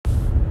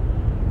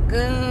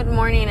Good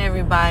morning,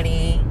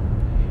 everybody,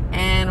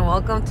 and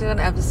welcome to an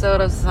episode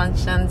of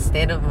Sunshine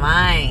State of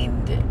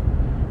Mind.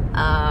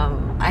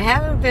 I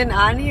haven't been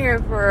on here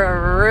for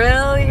a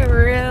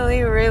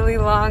really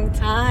long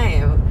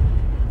time.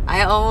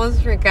 I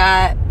almost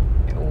forgot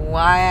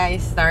why I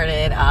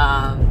started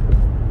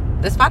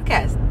this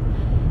podcast.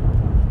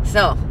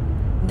 So,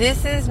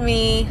 this is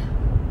me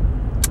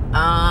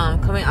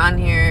coming on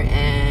here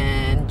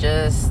and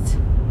just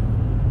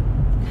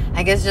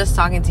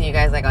talking to you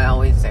guys like I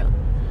always do.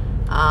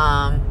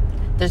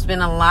 There's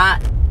been a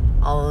lot,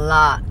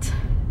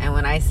 and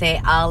when I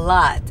say a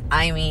lot,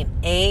 I mean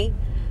a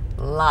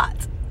lot,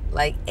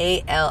 like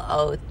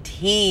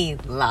A-L-O-T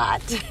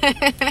lot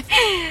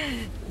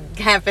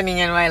happening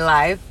in my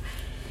life,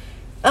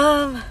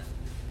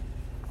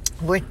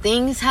 where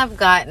things have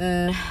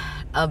gotten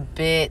a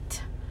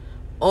bit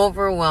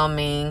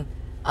overwhelming,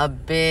 a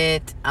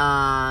bit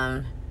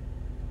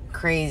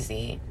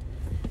crazy,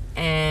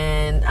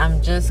 and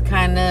I'm just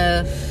kind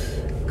of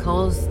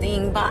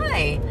coasting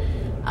by.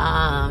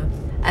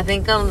 I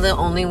think the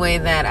only way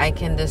that I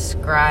can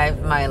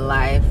describe my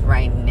life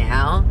right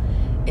now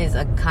is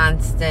a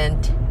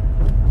constant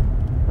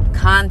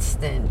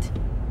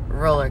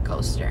roller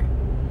coaster.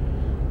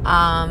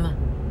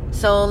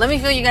 So let me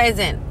fill you guys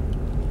in.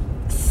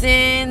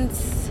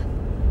 Since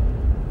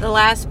the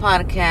last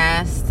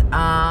podcast,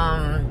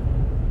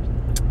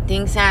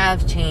 things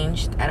have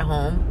changed at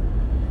home,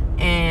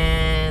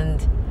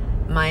 and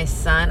my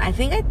son, I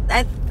think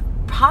I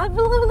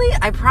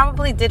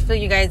probably did fill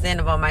you guys in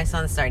about my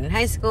son starting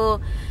high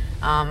school,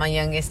 my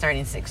youngest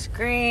starting 6th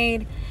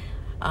grade,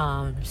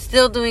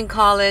 still doing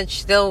college,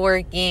 still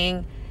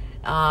working.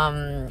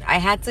 I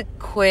had to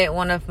quit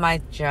one of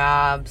my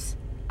jobs,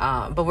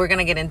 but we're going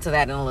to get into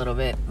that in a little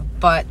bit.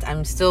 But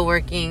I'm still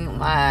working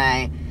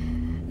my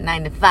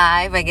 9 to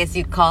 5, I guess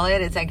you'd call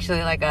it. It's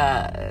actually like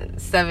a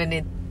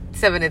 7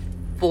 to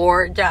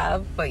 4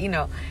 job, but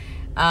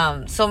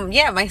so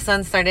yeah, my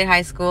son started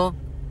high school.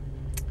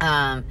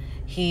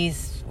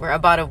 We're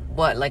about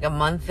a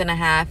month and a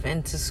half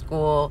into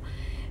school,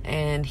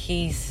 and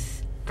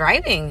he's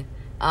thriving.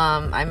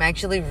 I'm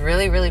actually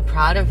really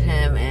proud of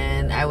him,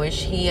 and I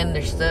wish he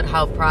understood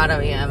how proud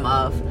I am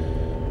of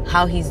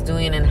how he's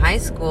doing in high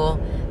school,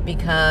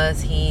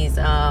 because he's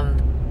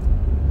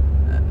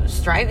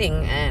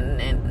striving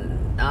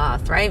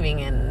and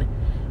thriving, and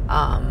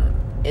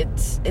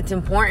it's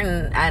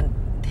important at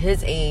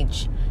his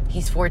age,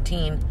 he's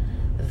 14,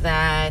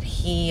 that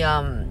he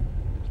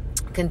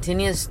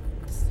continues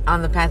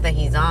on the path that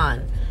he's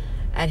on.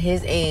 At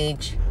his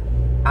age,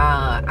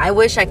 I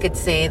wish I could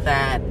say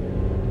that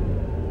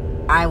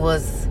I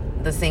was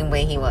the same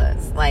way he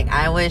was. Like,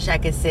 I wish I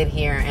could sit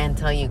here and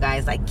tell you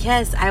guys, like,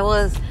 yes, I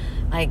was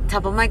like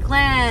top of my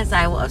class,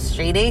 I was a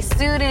straight A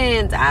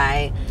student,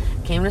 I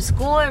came to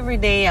school every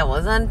day, I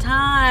was on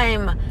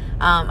time.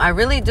 I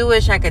really do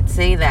wish I could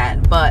say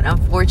that, but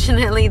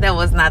unfortunately that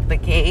was not the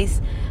case.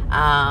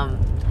 I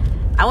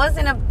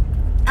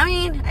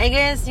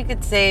guess you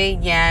could say,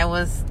 yeah, I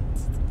was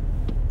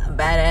a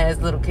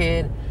badass little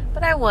kid,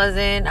 but I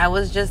wasn't. I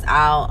was just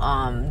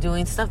out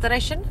doing stuff that I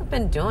shouldn't have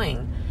been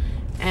doing.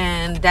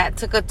 And that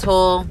took a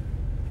toll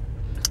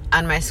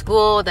on my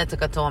school, that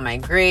took a toll on my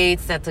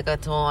grades, that took a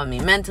toll on me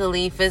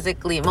mentally,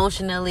 physically,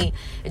 emotionally.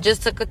 It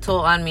just took a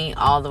toll on me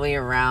all the way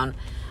around,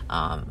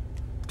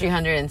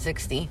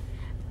 360.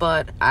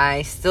 But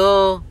I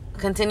still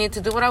continued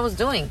to do what I was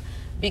doing,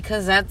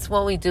 because that's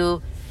what we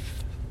do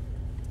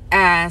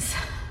as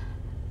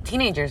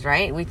teenagers,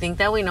 right? We think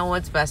that we know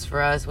what's best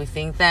for us. We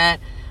think that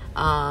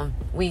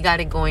we got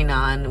it going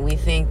on. We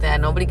think that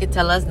nobody could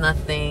tell us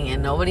nothing,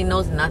 and nobody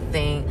knows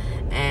nothing.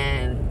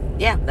 And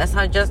yeah, that's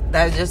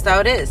just how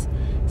it is.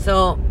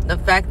 So the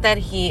fact that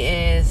he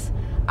is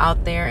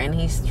out there and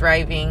he's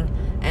thriving,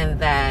 and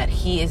that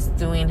he is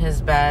doing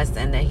his best,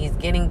 and that he's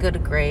getting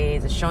good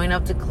grades, showing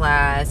up to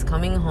class,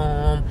 coming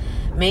home,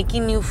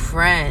 making new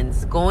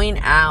friends, going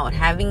out,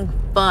 having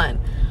fun,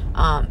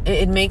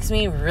 it makes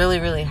me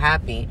really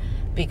happy,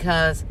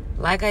 because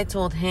like I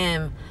told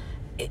him,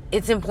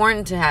 it's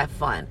important to have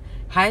fun.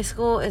 High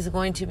school is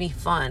going to be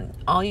fun.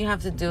 All you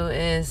have to do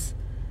is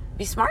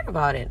be smart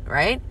about it,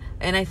 right?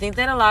 And I think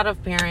that a lot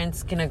of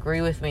parents can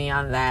agree with me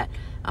on that.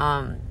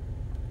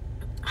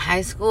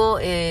 High school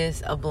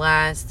is a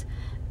blast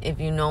if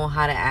you know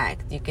how to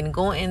act. You can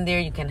go in there,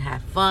 you can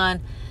have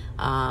fun,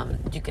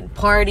 you can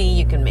party,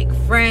 you can make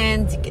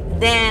friends, you can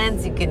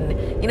dance, you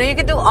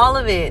can do all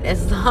of it,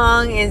 as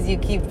long as you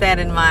keep that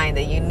in mind,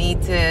 that you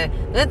need to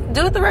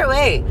do it the right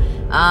way.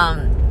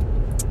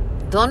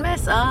 Don't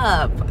mess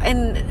up.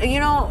 And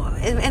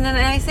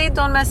I say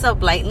don't mess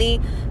up lightly,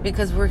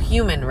 because we're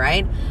human,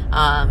 right?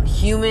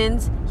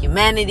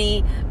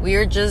 Humanity, we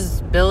are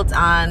just built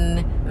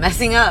on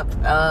messing up,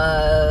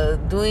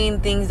 doing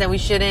things that we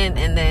shouldn't,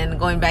 and then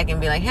going back and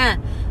be like,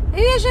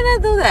 maybe I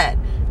shouldn't do that.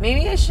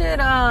 Maybe I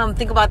should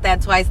think about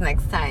that twice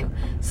next time.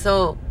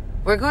 So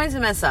we're going to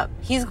mess up.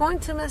 He's going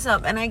to mess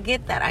up, and I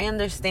get that. I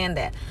understand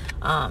that.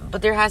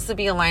 But there has to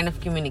be a line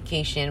of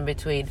communication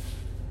between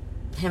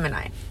him and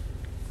I.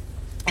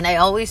 And I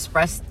always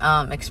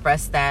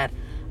express that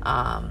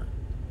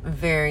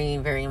very,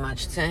 very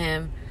much to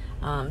him.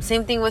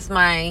 Same thing with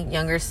my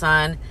younger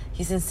son.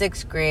 He's in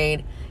 6th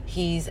grade.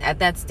 He's at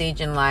that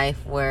stage in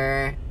life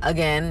where,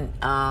 again,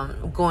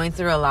 going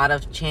through a lot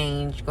of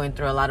change, going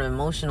through a lot of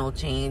emotional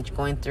change,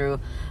 going through,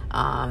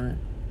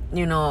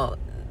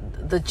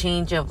 the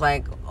change of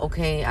like,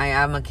 okay, I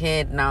am a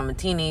kid, now I'm a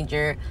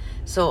teenager.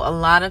 So a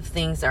lot of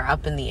things are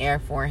up in the air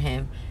for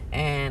him.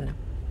 And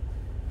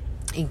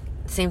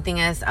same thing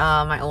as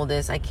my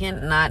oldest. I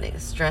can't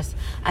stress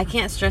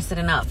it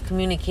enough.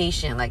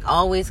 Communication. Like,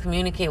 always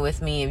communicate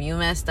with me. If you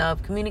messed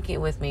up, communicate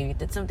with me. If you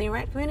did something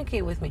right,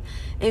 communicate with me.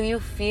 If you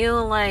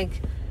feel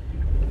like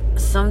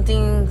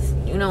something,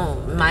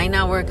 might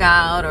not work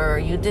out, or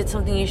you did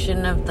something you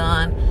shouldn't have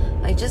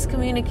done, like, just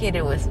communicate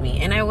it with me.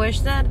 And I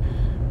wish that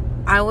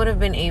I would have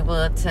been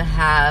able to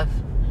have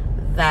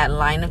that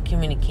line of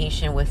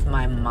communication with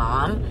my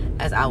mom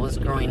as I was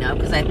growing up,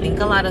 because I think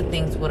a lot of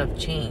things would have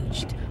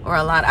changed, or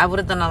I would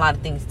have done a lot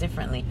of things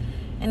differently.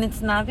 And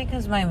it's not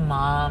because my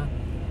mom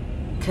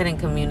couldn't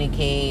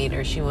communicate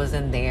or she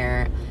wasn't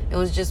there. It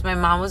was just, my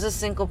mom was a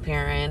single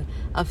parent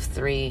of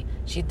 3.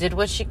 She did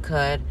what she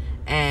could,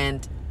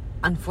 and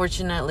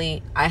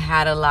unfortunately I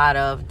had a lot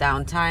of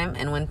downtime.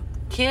 And when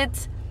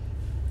kids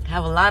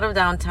have a lot of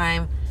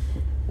downtime,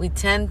 we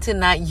tend to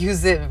not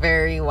use it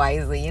very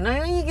wisely.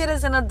 When you get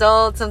as an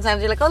adult,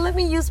 sometimes you're like, oh, let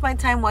me use my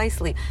time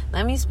wisely.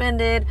 Let me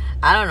spend it,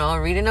 I don't know,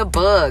 reading a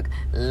book,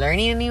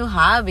 learning a new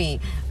hobby,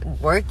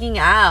 working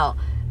out.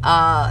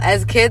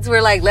 As kids,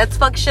 we're like, let's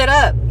fuck shit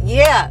up.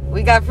 Yeah,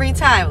 we got free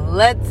time.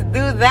 Let's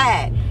do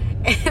that.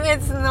 And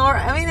it's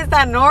it's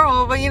not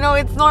normal, but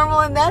it's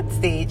normal in that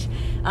stage.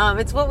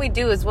 It's what we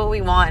do. It's what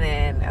we want.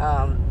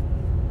 And,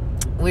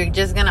 we're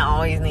just going to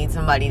always need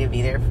somebody to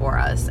be there for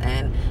us.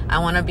 And I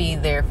want to be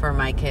there for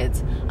my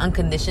kids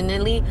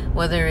unconditionally,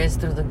 whether it's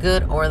through the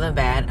good or the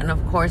bad. And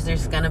of course,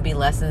 there's going to be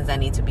lessons that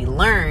need to be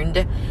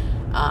learned.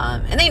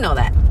 And they know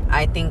that.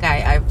 I think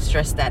I've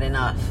stressed that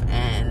enough.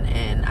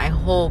 And I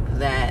hope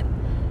that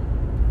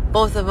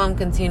both of them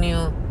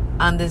continue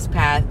on this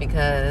path,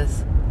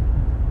 because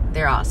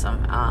they're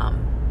awesome.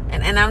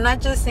 And I'm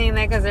not just saying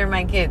that because they're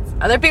my kids.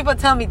 Other people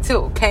tell me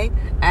too, okay?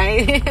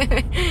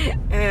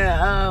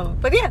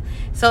 But yeah,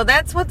 so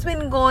that's what's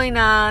been going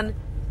on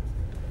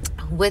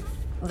with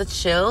the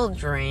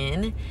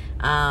children.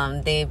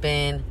 They've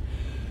been,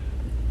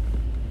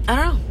 I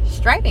don't know,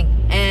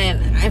 striving.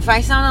 And if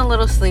I sound a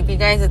little sleepy,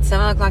 guys, it's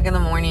 7 o'clock in the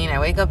morning. I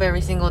wake up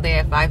every single day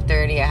at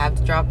 5:30. I have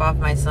to drop off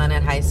my son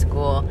at high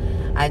school.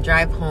 I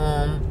drive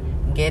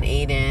home, get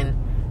Aiden,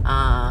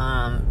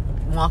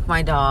 walk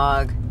my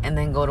dog, and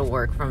then go to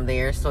work from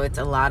there. So it's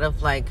a lot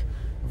of like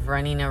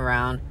running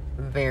around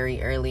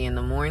very early in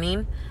the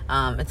morning.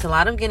 It's a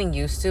lot of getting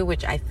used to,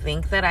 which I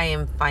think that I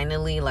am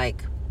finally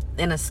like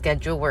in a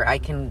schedule where I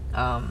can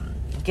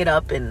get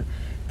up and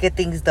get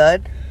things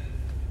done.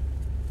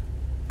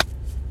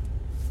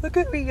 Look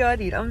at me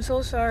yawning. I'm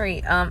so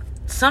sorry.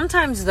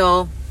 Sometimes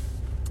though,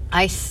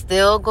 I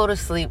still go to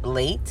sleep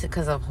late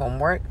because of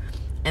homework,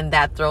 and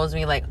that throws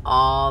me like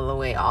all the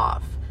way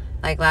off.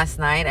 Like last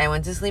night, I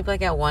went to sleep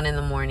like at 1 in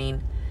the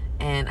morning,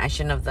 and I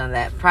shouldn't have done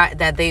that.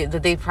 The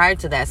day prior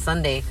to that,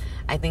 Sunday,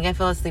 I think I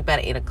fell asleep at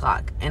 8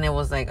 o'clock. And it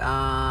was like,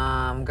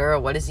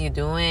 girl, what is you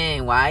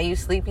doing? Why are you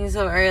sleeping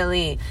so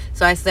early?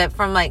 So I slept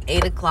from like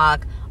 8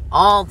 o'clock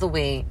all the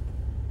way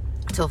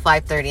till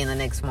 5:30 in the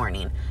next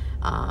morning.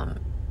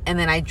 And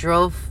then I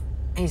drove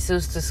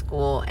Jesus to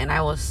school, and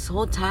I was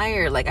so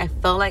tired. Like, I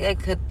felt like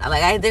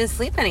I didn't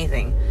sleep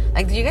anything.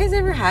 Like, do you guys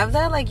ever have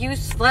that? Like, you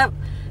slept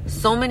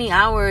so many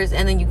hours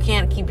and then you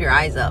can't keep your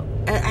eyes up.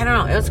 I don't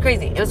know. It was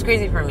crazy. It was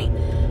crazy for me.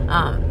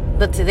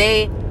 But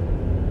today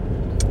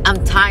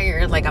I'm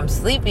tired. Like, I'm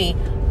sleepy,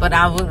 but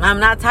I'm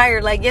not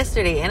tired like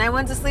yesterday. And I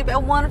went to sleep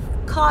at 1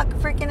 o'clock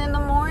freaking in the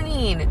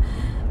morning.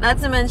 Not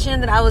to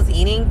mention that I was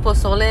eating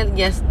pozole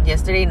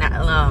yesterday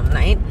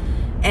night.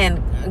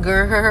 And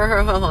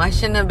girl, I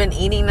shouldn't have been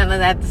eating none of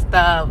that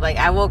stuff. Like,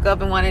 I woke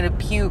up and wanted to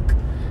puke.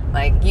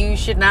 Like, you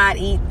should not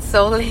eat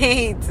so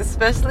late,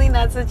 especially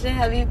not such a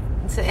heavy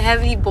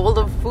bowl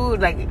of food.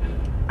 Like,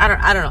 I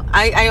don't know.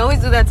 I always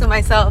do that to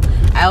myself.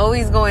 I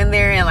always go in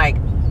there and like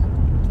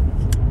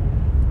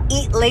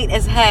eat late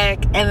as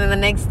heck, and then the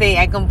next day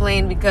I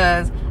complain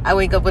because I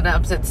wake up with an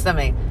upset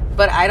stomach.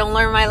 But I don't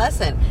learn my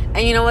lesson.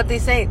 And you know what they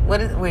say? What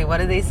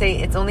did they say?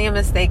 It's only a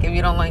mistake if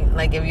you don't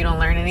if you don't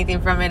learn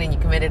anything from it and you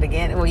commit it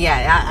again. Well,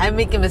 yeah, I'm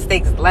making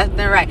mistakes left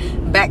and right,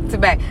 back to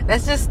back.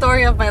 That's just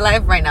story of my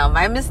life right now.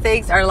 My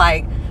mistakes are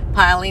like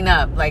piling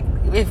up. Like,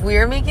 if we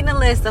were making a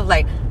list of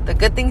like the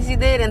good things you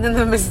did and then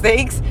the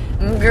mistakes,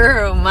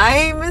 girl,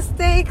 my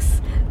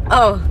mistakes,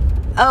 oh,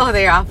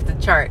 they're off the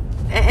chart.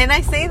 And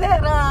I say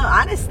that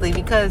honestly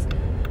because,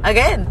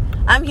 again,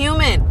 I'm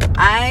human.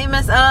 I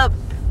mess up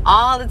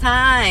all the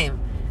time.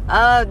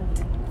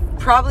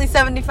 Probably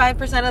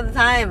 75% of the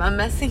time I'm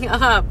messing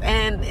up,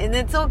 and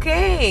it's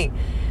okay.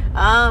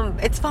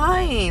 It's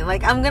fine.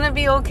 Like, I'm gonna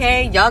be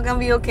okay. Y'all gonna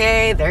be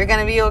okay. They're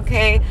gonna be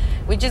okay.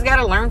 We just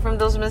gotta learn from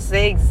those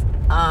mistakes.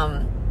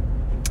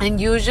 And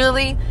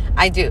usually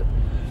I do.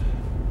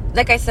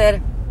 like I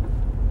said,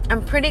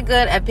 I'm pretty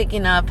good at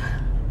picking up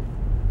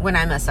when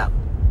I mess up.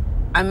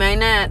 I might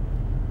not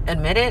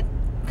admit it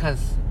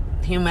because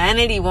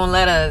humanity won't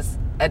let us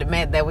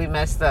admit that we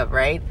messed up,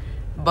 right?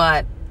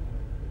 But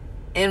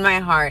in my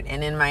heart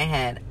and in my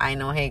head, I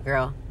know, hey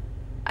girl,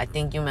 I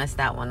think you messed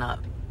that one up.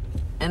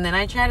 And then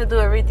I try to do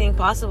everything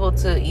possible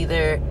to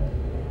either,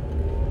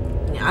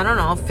 I don't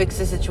know, fix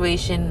the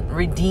situation,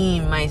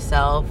 redeem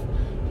myself,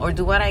 or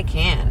do what I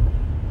can.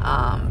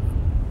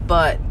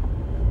 But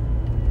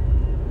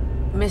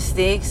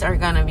mistakes are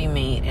gonna be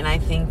made, and I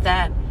think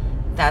that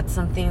that's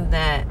something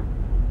that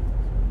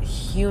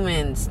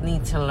humans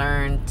need to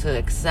learn to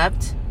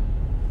accept,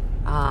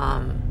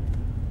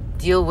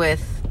 deal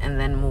with, and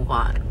then move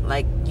on.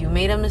 Like, you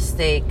made a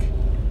mistake,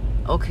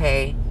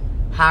 okay,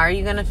 how are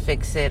you gonna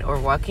fix it, or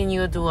what can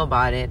you do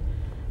about it,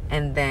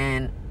 and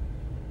then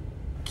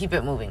keep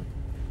it moving.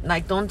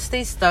 Like, don't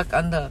stay stuck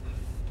on the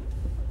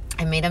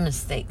I made a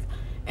mistake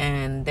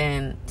and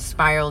then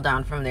spiral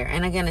down from there.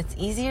 And again, it's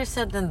easier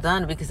said than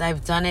done because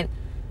I've done it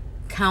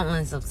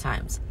countless of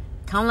times.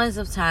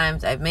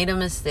 I've made a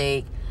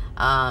mistake.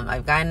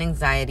 I've gotten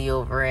anxiety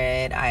over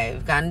it.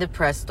 I've gotten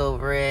depressed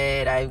over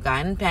it. I've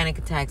gotten panic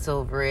attacks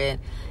over it.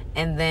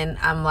 And then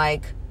I'm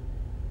like,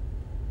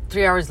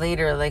 3 hours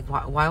later, like,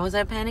 why was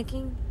I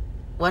panicking?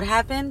 What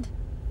happened?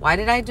 Why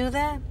did I do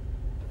that?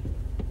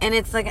 And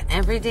it's like an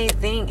everyday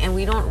thing. And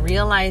we don't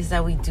realize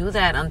that we do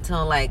that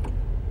until like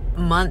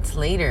months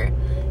later.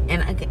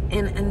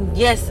 And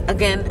yes,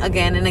 again,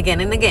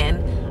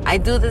 I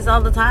do this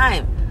all the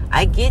time.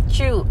 I get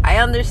you. I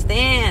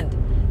understand.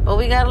 But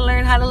we got to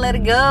learn how to let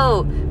it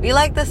go. Be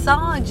like the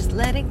song. Just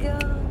let it go.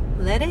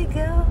 Let it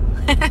go.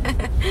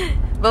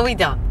 But we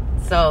don't.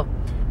 So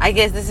I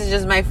guess this is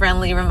just my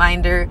friendly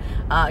reminder.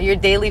 Your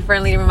daily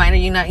friendly reminder.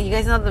 You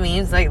guys know the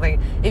memes. Like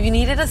if you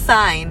needed a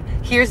sign,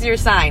 here's your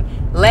sign.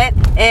 Let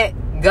it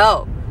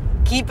go.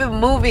 Keep it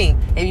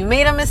moving. If you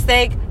made a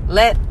mistake,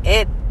 let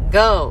it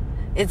go.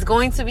 It's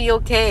going to be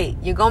okay.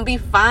 You're going to be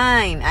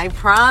fine. I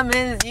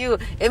promise you.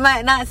 It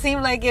might not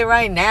seem like it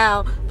right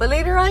now, but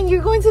later on,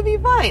 you're going to be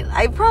fine.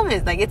 I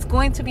promise. Like, it's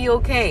going to be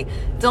okay.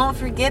 Don't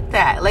forget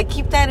that. Like,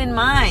 keep that in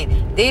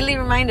mind. Daily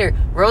reminder.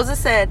 Rosa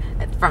said,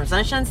 from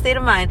Sunshine State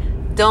of Mind,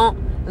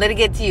 don't let it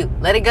get to you.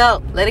 Let it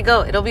go. Let it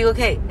go. It'll be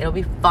okay. It'll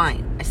be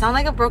fine. I sound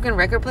like a broken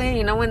record player.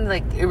 You know when,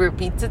 like, it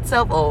repeats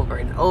itself over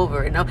and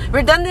over and over.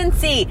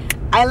 Redundancy.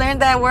 I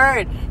learned that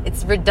word.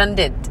 It's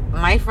redundant.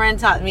 My friend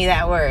taught me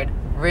that word.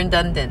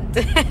 Redundant.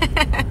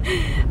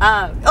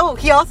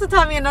 He also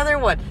taught me another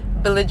one.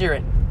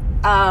 Belligerent.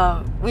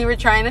 We were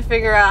trying to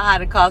figure out how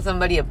to call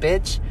somebody a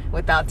bitch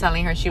without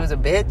telling her she was a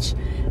bitch.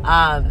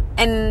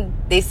 And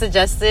they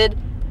suggested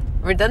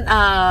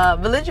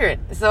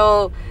belligerent.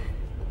 So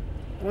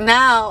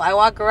now I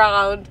walk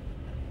around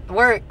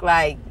work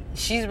like,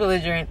 she's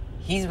belligerent,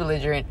 he's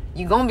belligerent,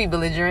 you gonna be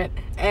belligerent.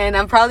 And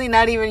I'm probably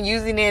not even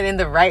using it in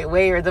the right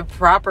way or the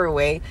proper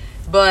way,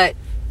 but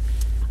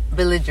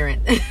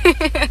belligerent.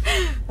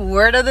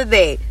 Word of the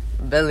day,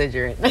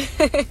 belligerent.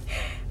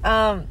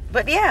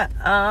 But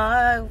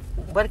yeah,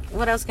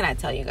 what else can I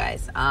tell you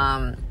guys?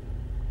 Now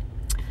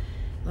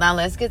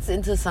let's get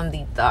into some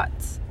deep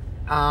thoughts.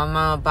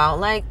 About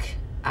like,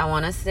 I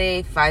want to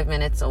say 5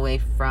 minutes away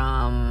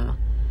from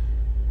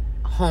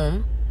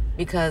home,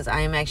 because I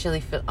am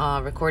actually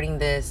recording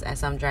this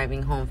as I'm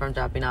driving home from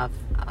dropping off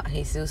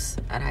Jesus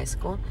at high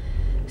school.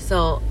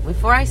 So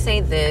before I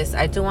say this,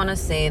 I do want to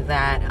say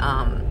that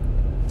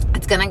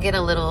it's gonna get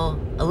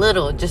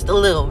just a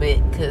little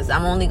bit, because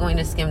I'm only going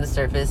to skim the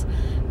surface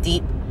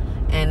deep.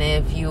 And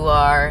if you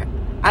are,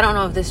 I don't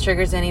know if this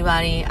triggers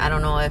anybody, I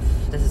don't know if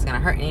this is gonna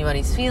hurt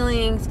anybody's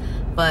feelings,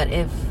 but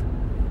if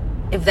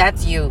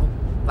that's you,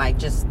 like,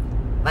 just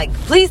like,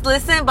 please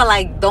listen, but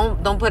like,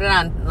 don't put it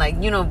on, like,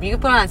 you can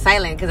put it on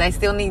silent, because I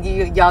still need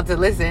y'all to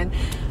listen.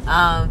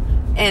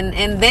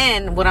 And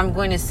then what I'm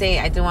going to say,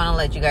 I do want to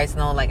let you guys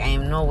know, like, I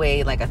am no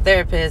way like a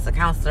therapist, a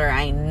counselor.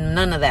 I ain't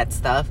none of that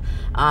stuff.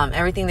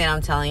 Everything that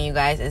I'm telling you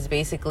guys is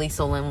basically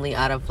solemnly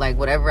out of like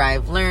whatever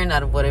I've learned,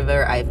 out of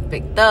whatever I've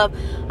picked up,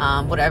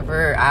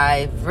 whatever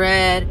I've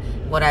read,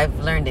 what I've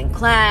learned in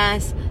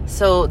class.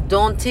 So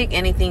don't take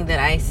anything that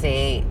I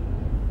say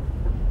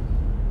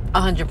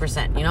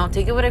 100%.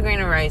 Take it with a grain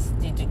of rice.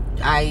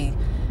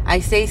 I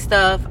say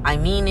stuff, I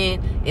mean it,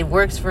 it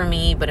works for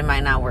me, but it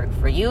might not work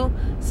for you,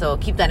 so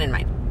keep that in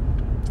mind.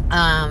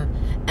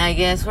 I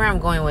guess where I'm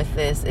going with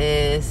this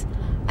is,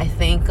 I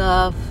think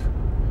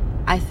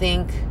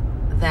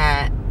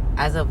that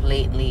as of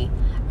lately,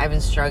 I've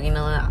been struggling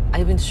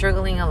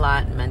a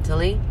lot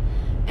mentally,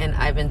 and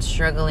I've been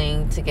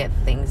struggling to get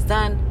things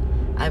done.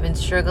 I've been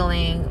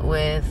struggling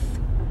with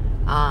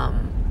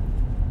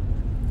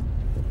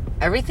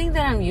everything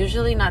that I'm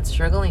usually not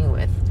struggling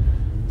with.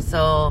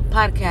 So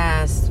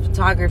podcasts,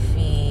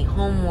 photography,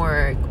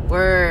 homework,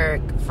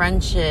 work,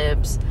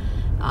 friendships,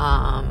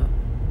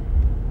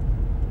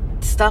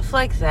 stuff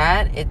like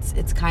that.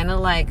 It's kind of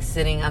like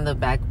sitting on the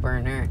back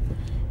burner,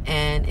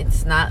 and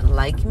it's not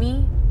like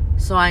me.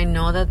 So I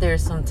know that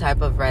there's some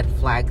type of red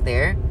flag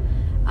there.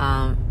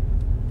 I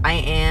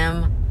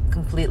am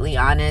completely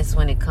honest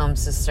when it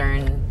comes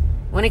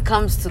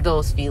to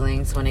those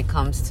feelings, when it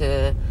comes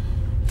to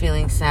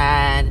feeling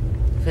sad,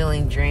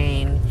 feeling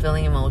drained,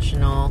 feeling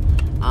emotional.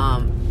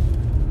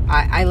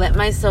 I let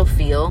myself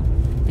feel,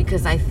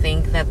 because I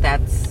think that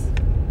that's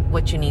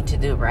what you need to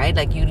do, right?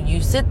 Like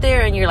you sit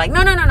there and you're like,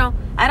 no,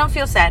 I don't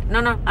feel sad.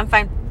 No, I'm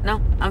fine.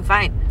 No, I'm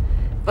fine.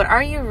 But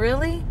are you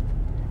really?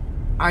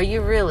 Are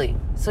you really?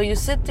 So you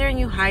sit there and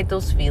you hide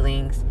those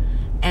feelings,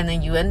 and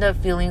then you end up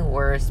feeling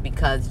worse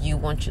because you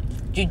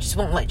just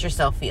won't let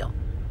yourself feel.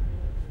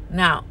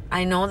 Now,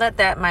 I know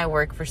that might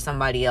work for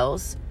somebody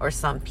else or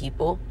some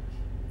people,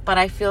 but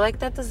I feel like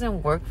that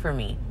doesn't work for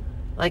me.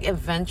 Like,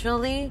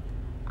 eventually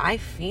I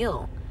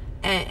feel,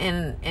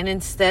 and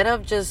instead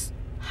of just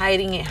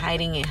hiding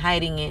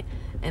it,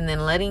 and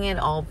then letting it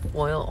all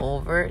boil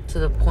over to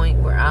the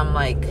point where I'm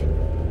like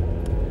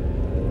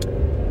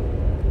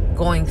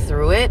going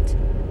through it,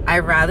 I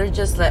rather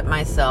just let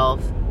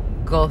myself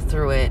go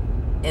through it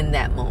in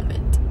that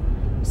moment.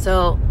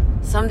 So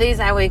some days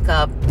I wake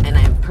up and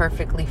I'm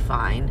perfectly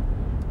fine.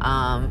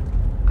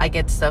 I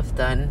get stuff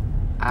done.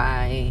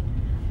 I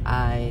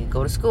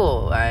go to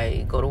school.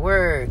 I go to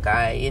work.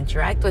 I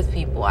interact with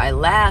people. I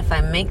laugh.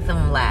 I make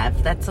them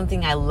laugh. That's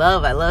something I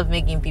love. I love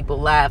making people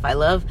laugh. I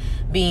love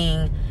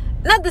being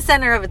not the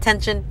center of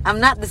attention. I'm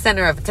not the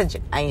center of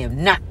attention. I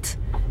am not.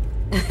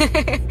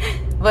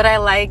 But I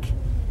like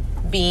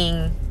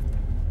being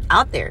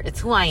out there. It's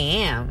who I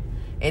am.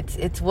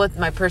 It's what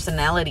my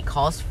personality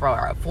calls for.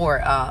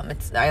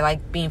 I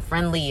like being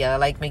friendly. I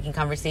like making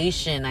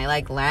conversation. I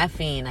like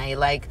laughing. I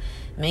like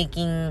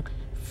making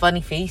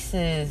funny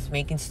faces,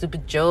 making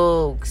stupid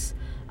jokes.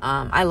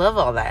 I love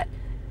all that.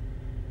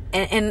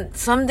 And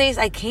some days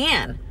I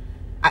can.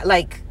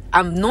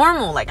 I'm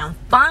normal. Like, I'm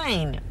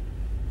fine.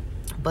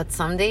 But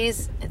some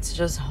days it's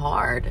just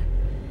hard.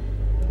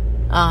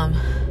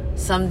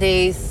 Some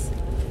days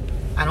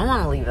I don't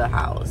want to leave the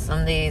house.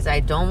 Some days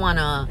I don't want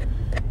to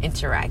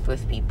interact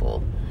with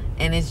people.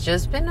 And it's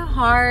just been a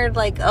hard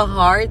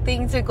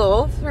thing to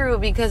go through,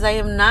 because I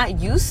am not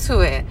used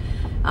to it.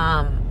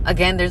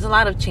 Again, there's a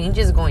lot of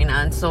changes going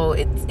on, so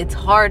it's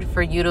hard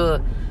for you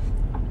to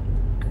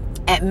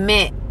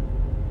admit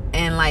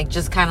and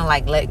just kind of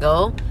let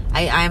go.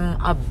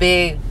 I'm a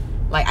big,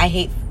 I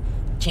hate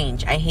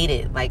change. I hate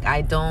it.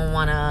 I don't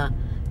want to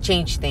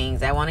change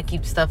things. I want to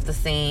keep stuff the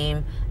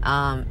same.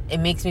 It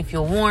makes me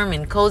feel warm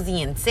and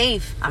cozy and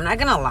safe. I'm not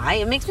gonna lie,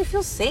 it makes me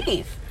feel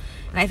safe.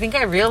 And I think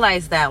I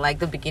realized that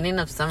the beginning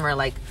of summer,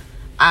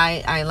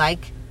 I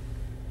like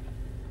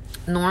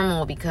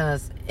normal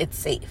because it's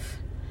safe.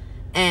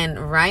 And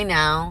right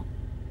now,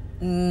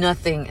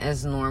 nothing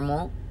is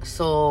normal.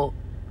 So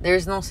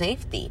there's no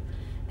safety.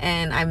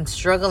 And I'm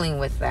struggling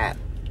with that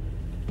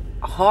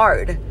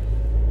hard.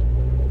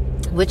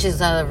 Which is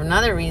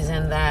another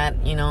reason that,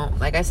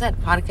 like I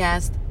said,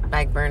 podcast,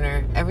 back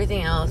burner,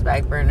 everything else,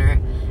 back burner.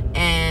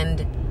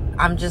 And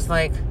I'm just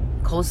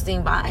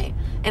coasting by.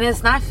 And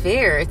it's not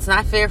fair. It's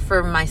not fair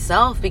for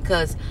myself,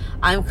 because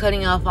I'm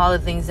cutting off all the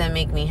things that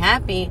make me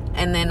happy.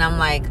 And then I'm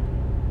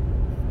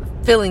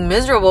feeling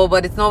miserable,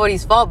 but it's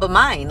nobody's fault but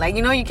mine.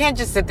 You can't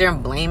just sit there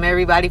and blame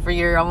everybody for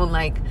your own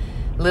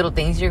little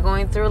things you're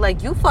going through.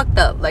 You fucked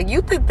up.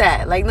 You did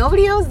that.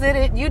 Nobody else did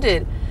it. You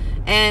did.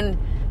 And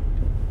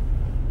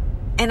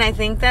I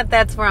think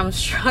that's where I'm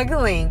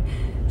struggling.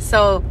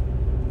 So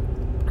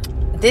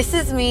this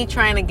is me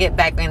trying to get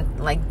back on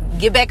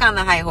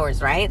the high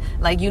horse, right?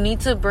 You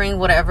need to bring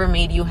whatever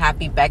made you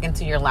happy back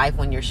into your life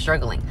when you're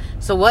struggling.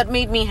 So what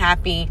made me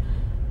happy,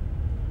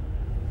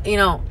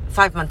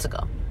 5 months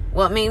ago?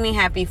 What made me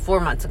happy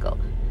 4 months ago?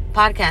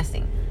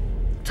 Podcasting,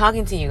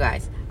 talking to you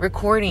guys,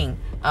 recording,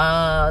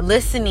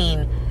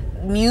 listening,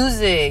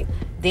 music,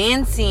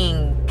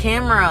 dancing,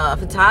 camera,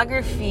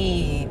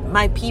 photography,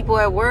 my people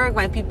at work,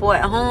 my people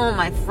at home,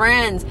 my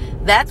friends.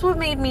 That's what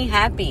made me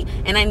happy.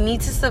 And I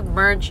need to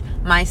submerge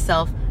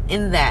myself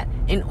in that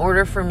in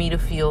order for me to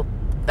feel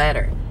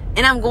better.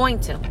 And I'm going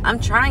to. I'm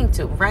trying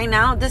to. Right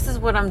now, this is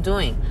what I'm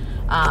doing.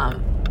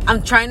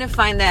 I'm trying to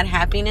find that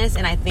happiness,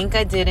 and I think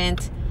I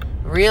didn't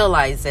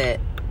realize it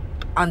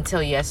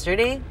until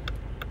yesterday.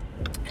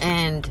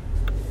 And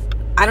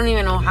I don't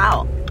even know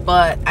how.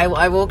 But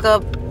I woke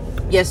up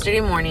yesterday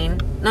morning.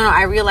 No,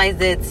 I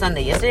realized it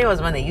Sunday. Yesterday was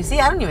Monday. You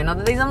see, I don't even know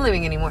the days I'm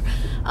living anymore.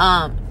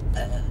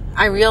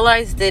 I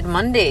realized it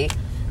Monday.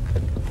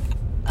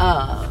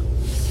 Now,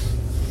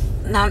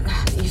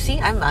 you see,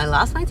 I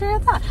lost my train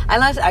of thought.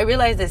 I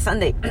realized it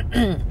Sunday,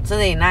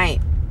 Sunday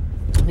night,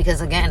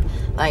 because again,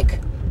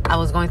 I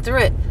was going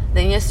through it.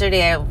 Then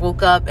yesterday I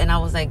woke up and I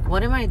was like,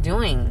 what am I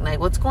doing?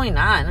 What's going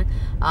on?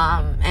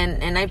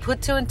 And I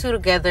put two and two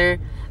together.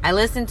 I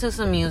listened to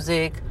some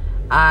music.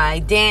 I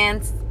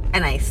danced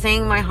and I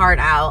sang my heart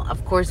out,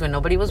 of course, when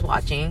nobody was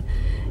watching.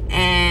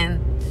 And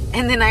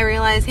then I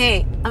realized,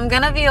 hey, I'm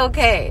going to be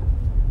okay.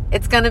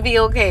 It's going to be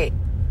okay.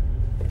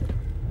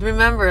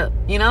 Remember,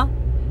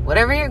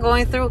 Whatever you're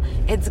going through,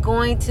 it's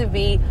going to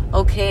be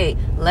okay.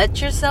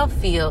 Let yourself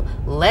feel,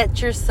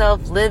 let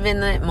yourself live in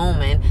that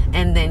moment,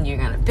 and then you're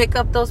going to pick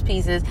up those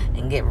pieces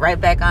and get right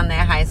back on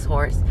that high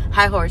horse,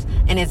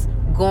 and it's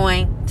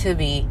going to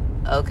be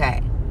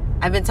okay.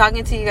 I've been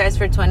talking to you guys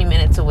for 20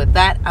 minutes, so with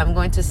that, I'm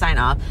going to sign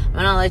off. I'm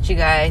going to let you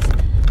guys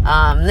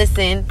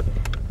listen,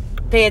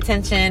 pay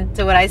attention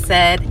to what I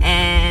said,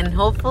 and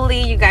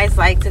hopefully you guys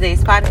like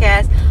today's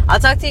podcast. I'll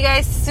talk to you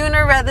guys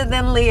sooner rather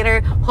than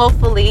later.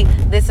 Hopefully.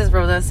 This is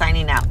Rosa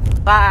signing out.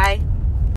 Bye.